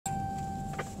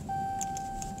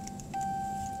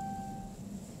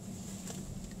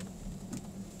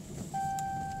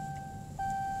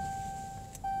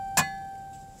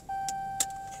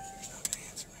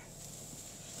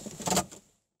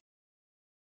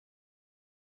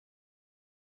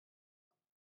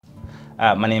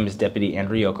My name is Deputy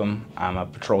Andrew Yocum. I'm a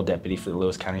patrol deputy for the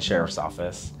Lewis County Sheriff's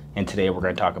Office, and today we're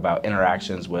going to talk about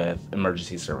interactions with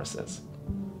emergency services.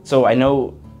 So I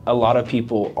know a lot of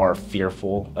people are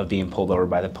fearful of being pulled over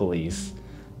by the police,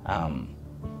 and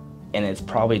it's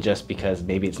probably just because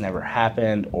maybe it's never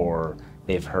happened or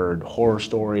they've heard horror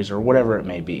stories or whatever it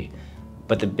may be.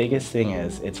 But the biggest thing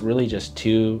is it's really just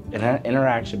an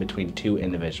interaction between two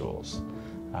individuals.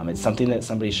 It's something that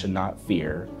somebody should not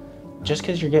fear. Just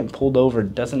because you're getting pulled over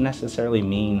doesn't necessarily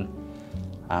mean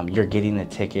you're getting a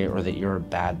ticket or that you're a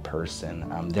bad person.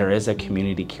 There is a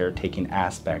community caretaking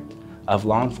aspect of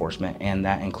law enforcement, and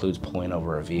that includes pulling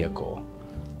over a vehicle.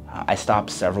 I stopped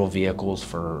several vehicles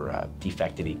for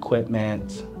defective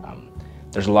equipment.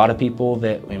 There's a lot of people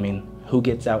that, who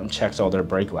gets out and checks all their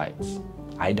brake lights?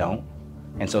 I don't.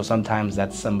 And so sometimes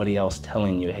that's somebody else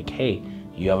telling you, hey,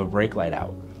 you have a brake light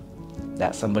out.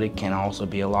 That somebody can also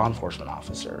be a law enforcement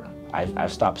officer.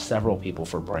 I've stopped several people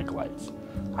for brake lights.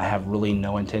 I have really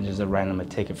no intentions of writing them a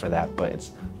ticket for that, but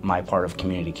it's my part of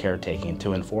community caretaking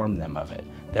to inform them of it.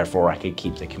 Therefore, I could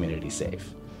keep the community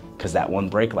safe. Because that one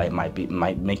brake light might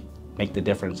make the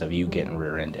difference of you getting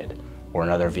rear-ended or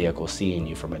another vehicle seeing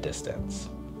you from a distance.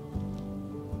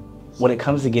 When it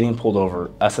comes to getting pulled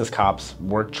over, us as cops,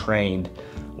 we're trained,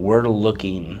 we're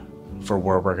looking for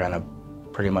where we're gonna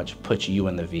pretty much put you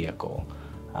in the vehicle.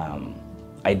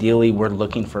 Ideally, we're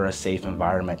looking for a safe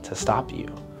environment to stop you,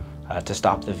 to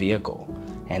stop the vehicle.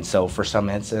 And so for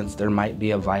some instance, there might be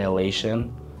a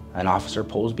violation. An officer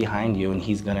pulls behind you and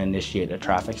he's gonna initiate a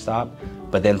traffic stop.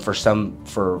 But then for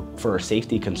a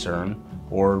safety concern,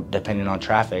 or depending on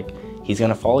traffic, he's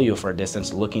gonna follow you for a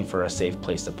distance looking for a safe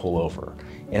place to pull over.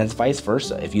 And it's vice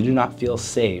versa. If you do not feel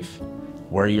safe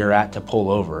where you're at to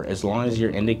pull over, as long as you're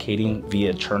indicating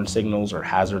via turn signals or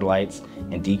hazard lights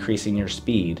and decreasing your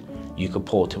speed, you could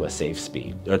pull to a safe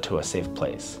speed or to a safe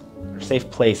place. A safe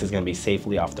place is going to be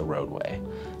safely off the roadway.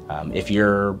 If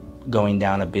you're going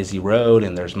down a busy road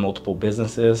and there's multiple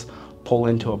businesses, pull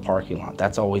into a parking lot.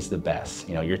 That's always the best.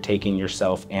 You're taking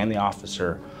yourself and the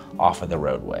officer off of the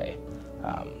roadway.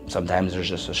 Sometimes there's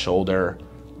just a shoulder.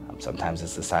 Sometimes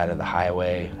it's the side of the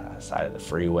highway, side of the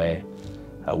freeway.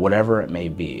 Whatever it may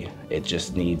be, it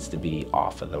just needs to be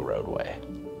off of the roadway.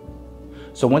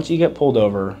 So once you get pulled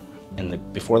over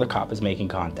before the cop is making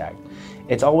contact,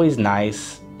 it's always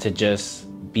nice to just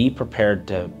be prepared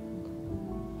to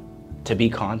be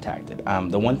contacted.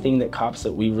 The one thing that cops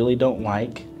that we really don't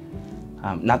like,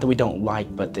 not that we don't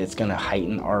like, but it's gonna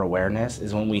heighten our awareness,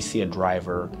 is when we see a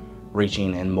driver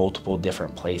reaching in multiple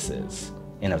different places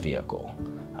in a vehicle.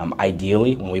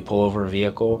 Ideally, when we pull over a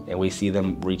vehicle and we see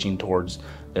them reaching towards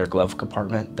their glove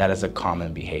compartment, that is a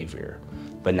common behavior.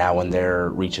 But now when they're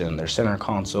reaching in their center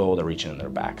console, they're reaching in their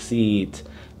back seat,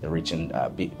 they're reaching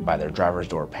by their driver's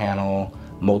door panel,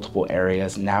 multiple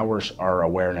areas, now our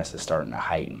awareness is starting to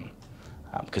heighten.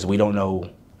 Because we don't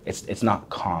know, it's not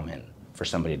common for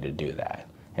somebody to do that.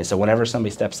 And so whenever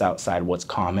somebody steps outside what's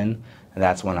common,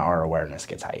 that's when our awareness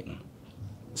gets heightened.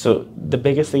 So the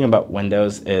biggest thing about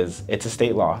windows is it's a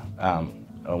state law.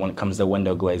 When it comes to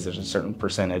window glaze, there's a certain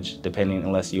percentage,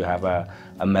 unless you have a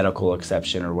medical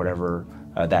exception or whatever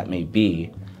that may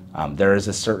be. There is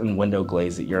a certain window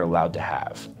glaze that you're allowed to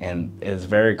have. And it is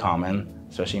very common,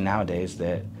 especially nowadays,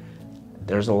 that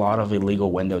there's a lot of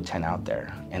illegal window tint out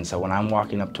there. And so when I'm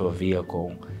walking up to a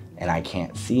vehicle and I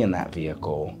can't see in that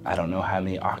vehicle, I don't know how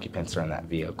many occupants are in that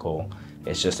vehicle.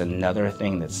 It's just another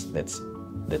thing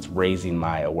that's raising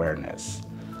my awareness.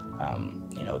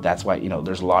 That's why,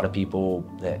 there's a lot of people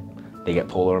that they get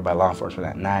pulled over by law enforcement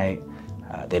at night.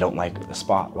 They don't like the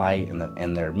spotlight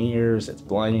in their mirrors, it's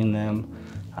blinding them.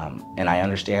 And I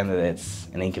understand that it's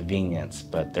an inconvenience,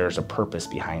 but there's a purpose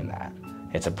behind that.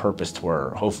 It's a purpose to where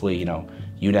hopefully,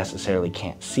 you necessarily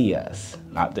can't see us.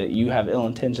 Not that you have ill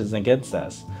intentions against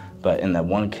us, but in the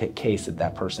one case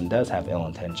that person does have ill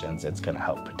intentions, it's gonna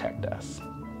help protect us.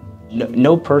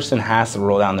 No person has to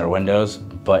roll down their windows,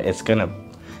 but it's gonna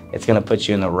put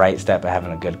you in the right step of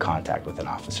having a good contact with an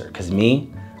officer. Because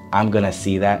I'm gonna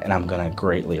see that and I'm gonna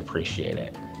greatly appreciate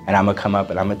it. And I'm gonna come up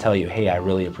and I'm gonna tell you, hey, I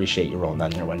really appreciate you rolling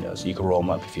down your windows. You can roll them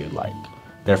up if you'd like.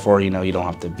 Therefore, you don't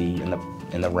have to be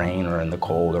in the rain or in the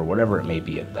cold or whatever it may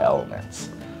be at the elements.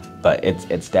 But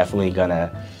it's definitely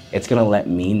gonna let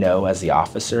me know as the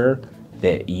officer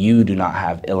that you do not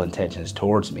have ill intentions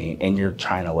towards me and you're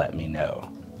trying to let me know.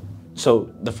 So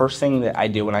the first thing that I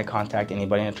do when I contact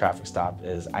anybody in a traffic stop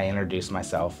is I introduce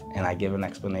myself and I give an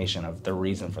explanation of the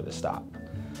reason for the stop.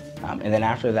 And then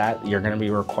after that, you're gonna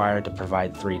be required to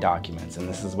provide 3 documents, and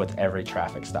this is with every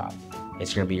traffic stop.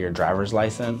 It's gonna be your driver's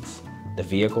license, the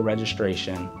vehicle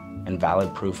registration, and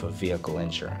valid proof of vehicle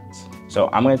insurance. So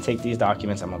I'm gonna take these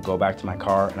documents, I'm gonna go back to my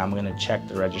car, and I'm gonna check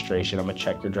the registration, I'm gonna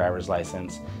check your driver's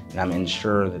license, and I'm gonna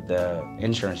ensure that the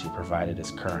insurance you provided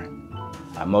is current.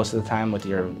 Most of the time with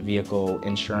your vehicle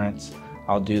insurance,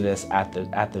 I'll do this at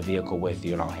the vehicle with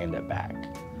you and I'll hand it back.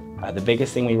 The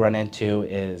biggest thing we run into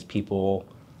is people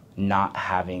not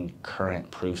having current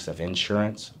proofs of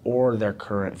insurance or their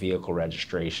current vehicle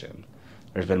registration.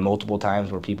 There's been multiple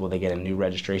times where they get a new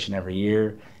registration every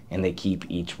year and they keep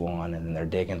each one, and then they're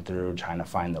digging through trying to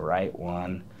find the right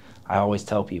one. I always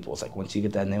tell people, it's like, once you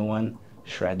get that new one,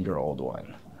 shred your old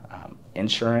one.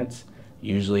 Insurance,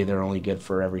 usually they're only good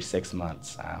for every 6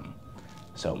 months.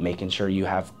 So making sure you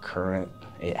have current,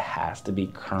 it has to be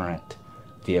current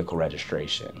vehicle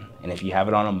registration. And if you have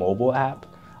it on a mobile app,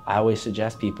 I always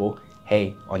suggest people,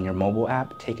 hey, on your mobile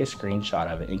app, take a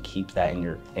screenshot of it and keep that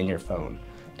in your phone.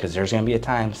 Because there's gonna be a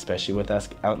time, especially with us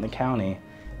out in the county,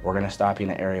 we're gonna stop you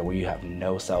in an area where you have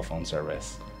no cell phone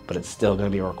service, but it's still gonna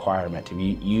be a requirement to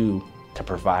you to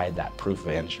provide that proof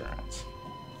of insurance.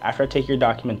 After I take your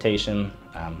documentation,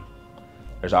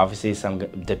 there's obviously some,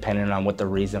 depending on what the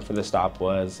reason for the stop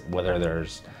was, whether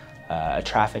there's a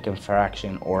traffic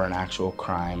infraction or an actual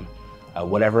crime,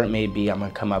 whatever it may be, I'm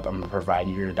gonna come up, I'm gonna provide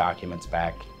you your documents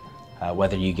back,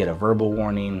 whether you get a verbal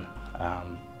warning,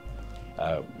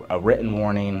 a written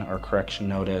warning or correction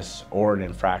notice, or an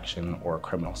infraction or a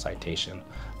criminal citation.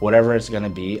 Whatever it's gonna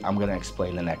be, I'm gonna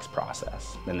explain the next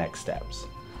process, the next steps.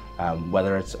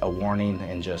 Whether it's a warning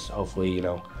and just hopefully,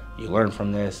 you learn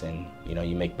from this and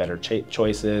you make better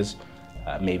choices.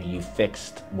 Maybe you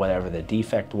fixed whatever the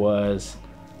defect was.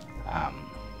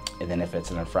 And then if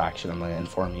it's an infraction, I'm gonna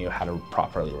inform you how to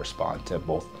properly respond to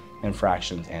both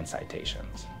infractions and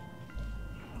citations.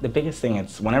 The biggest thing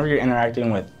is whenever you're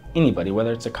interacting with anybody,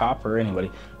 whether it's a cop or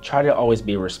anybody, try to always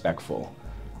be respectful.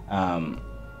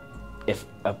 If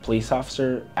a police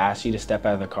officer asks you to step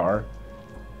out of the car,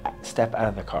 step out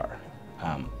of the car.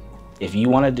 If you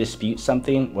want to dispute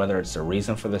something, whether it's a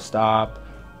reason for the stop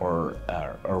or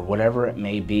whatever it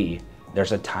may be,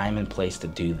 there's a time and place to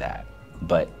do that.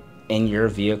 But in your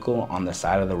vehicle on the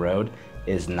side of the road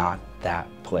is not that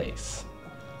place.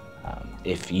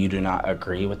 If you do not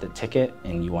agree with the ticket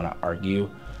and you want to argue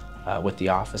with the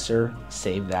officer,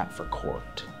 save that for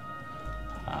court.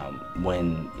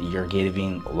 When you're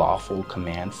giving lawful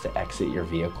commands to exit your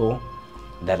vehicle,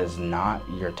 that is not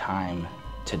your time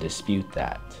to dispute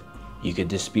that. You could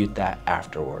dispute that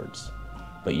afterwards,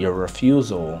 but your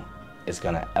refusal is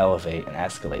gonna elevate and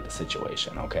escalate the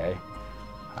situation, okay?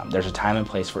 There's a time and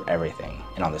place for everything,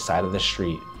 and on the side of the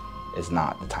street is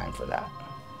not the time for that.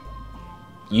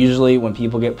 Usually when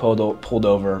people get pulled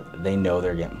over, they know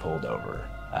they're getting pulled over.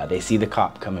 They see the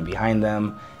cop coming behind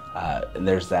them, and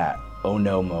there's that oh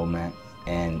no moment,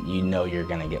 and you're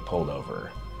gonna get pulled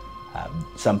over.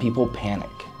 Some people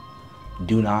panic.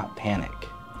 Do not panic.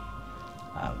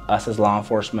 Us as law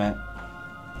enforcement,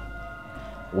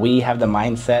 we have the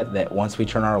mindset that once we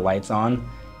turn our lights on,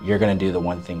 you're gonna do the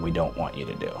one thing we don't want you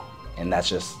to do. And that's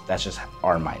just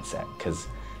our mindset, because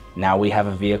now we have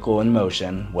a vehicle in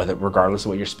motion, regardless of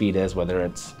what your speed is, whether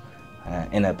it's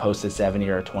in a posted 70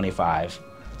 or a 25.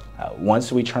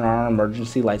 Once we turn on our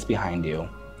emergency lights behind you,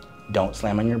 don't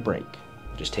slam on your brake.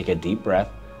 Just take a deep breath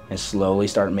and slowly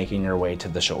start making your way to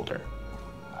the shoulder.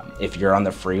 If you're on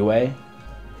the freeway,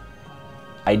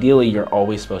 ideally you're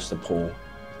always supposed to pull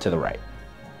to the right.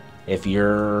 If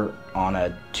you're on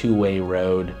a two-way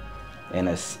road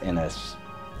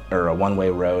or a one-way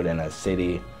road in a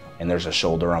city and there's a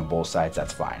shoulder on both sides,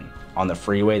 that's fine. On the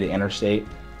freeway, the interstate,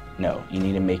 no, you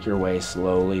need to make your way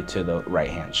slowly to the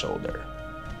right-hand shoulder.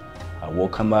 We'll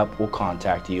come up, we'll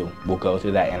contact you, we'll go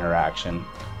through that interaction.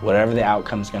 Whatever the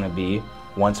outcome's gonna be,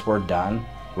 once we're done,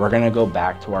 we're gonna go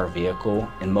back to our vehicle,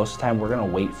 and most of the time we're gonna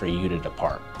wait for you to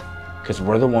depart, because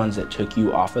we're the ones that took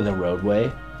you off of the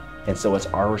roadway, and so it's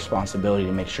our responsibility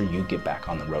to make sure you get back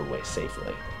on the roadway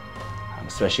safely.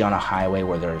 Especially on a highway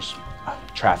where there's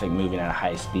traffic moving at a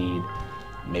high speed,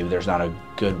 maybe there's not a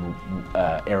good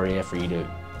area for you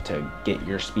to get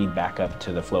your speed back up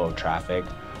to the flow of traffic.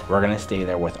 We're gonna stay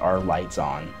there with our lights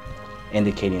on,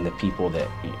 indicating to people that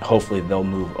hopefully they'll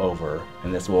move over,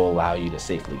 and this will allow you to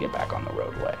safely get back on the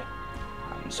roadway.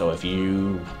 So if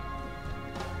you're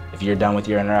done with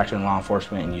your interaction with law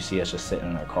enforcement and you see us just sitting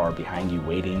in a car behind you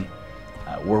waiting,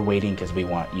 we're waiting because we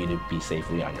want you to be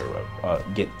safely on your road,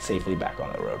 get safely back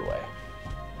on the roadway.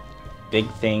 Big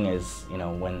thing is,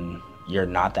 when you're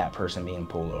not that person being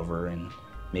pulled over and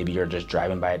maybe you're just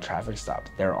driving by a traffic stop,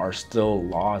 there are still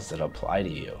laws that apply to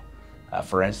you.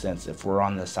 For instance, if we're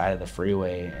on the side of the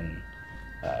freeway and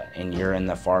and you're in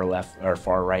the far left or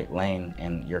far right lane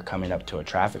and you're coming up to a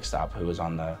traffic stop who is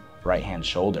on the right-hand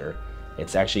shoulder,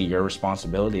 it's actually your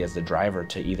responsibility as the driver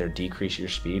to either decrease your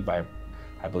speed by,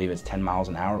 I believe it's 10 miles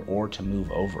an hour, or to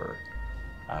move over.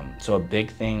 So a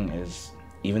big thing is,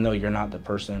 even though you're not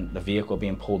the vehicle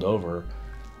being pulled over,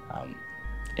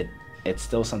 it's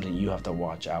still something you have to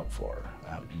watch out for.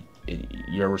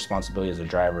 Your responsibility as a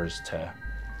driver is to,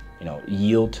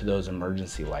 yield to those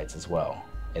emergency lights as well.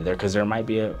 Because there might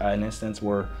be an instance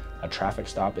where a traffic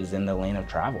stop is in the lane of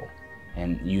travel,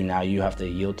 and now you have to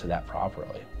yield to that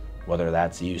properly, whether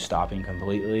that's you stopping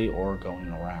completely or going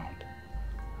around.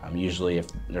 Usually if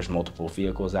there's multiple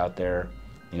vehicles out there,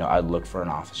 I'd look for an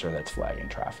officer that's flagging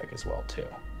traffic as well too.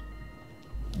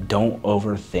 Don't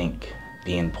overthink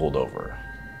being pulled over.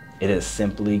 It is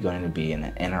simply going to be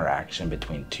an interaction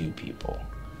between two people.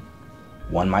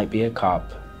 One might be a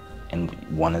cop and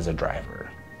one is a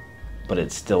driver, but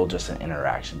it's still just an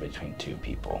interaction between two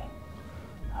people.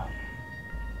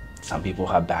 Some people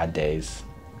have bad days.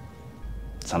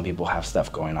 Some people have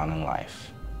stuff going on in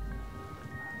life.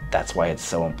 That's why it's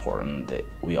so important that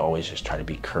we always just try to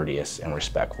be courteous and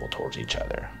respectful towards each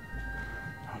other.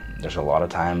 There's a lot of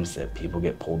times that people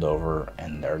get pulled over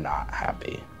and they're not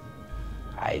happy.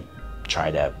 I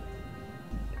try to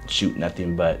shoot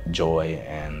nothing but joy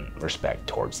and respect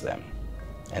towards them.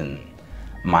 And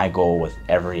my goal with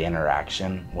every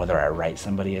interaction, whether I write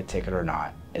somebody a ticket or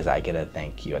not, is I get a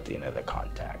thank you at the end of the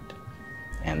contact.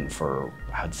 And for,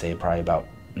 I'd say probably about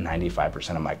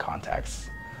 95% of my contacts,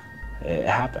 it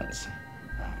happens.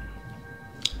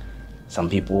 Some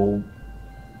people,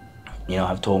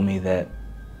 have told me that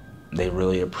they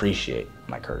really appreciate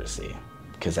my courtesy,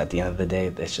 because at the end of the day,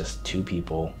 it's just two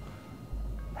people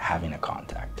having a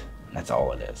contact. That's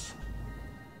all it is.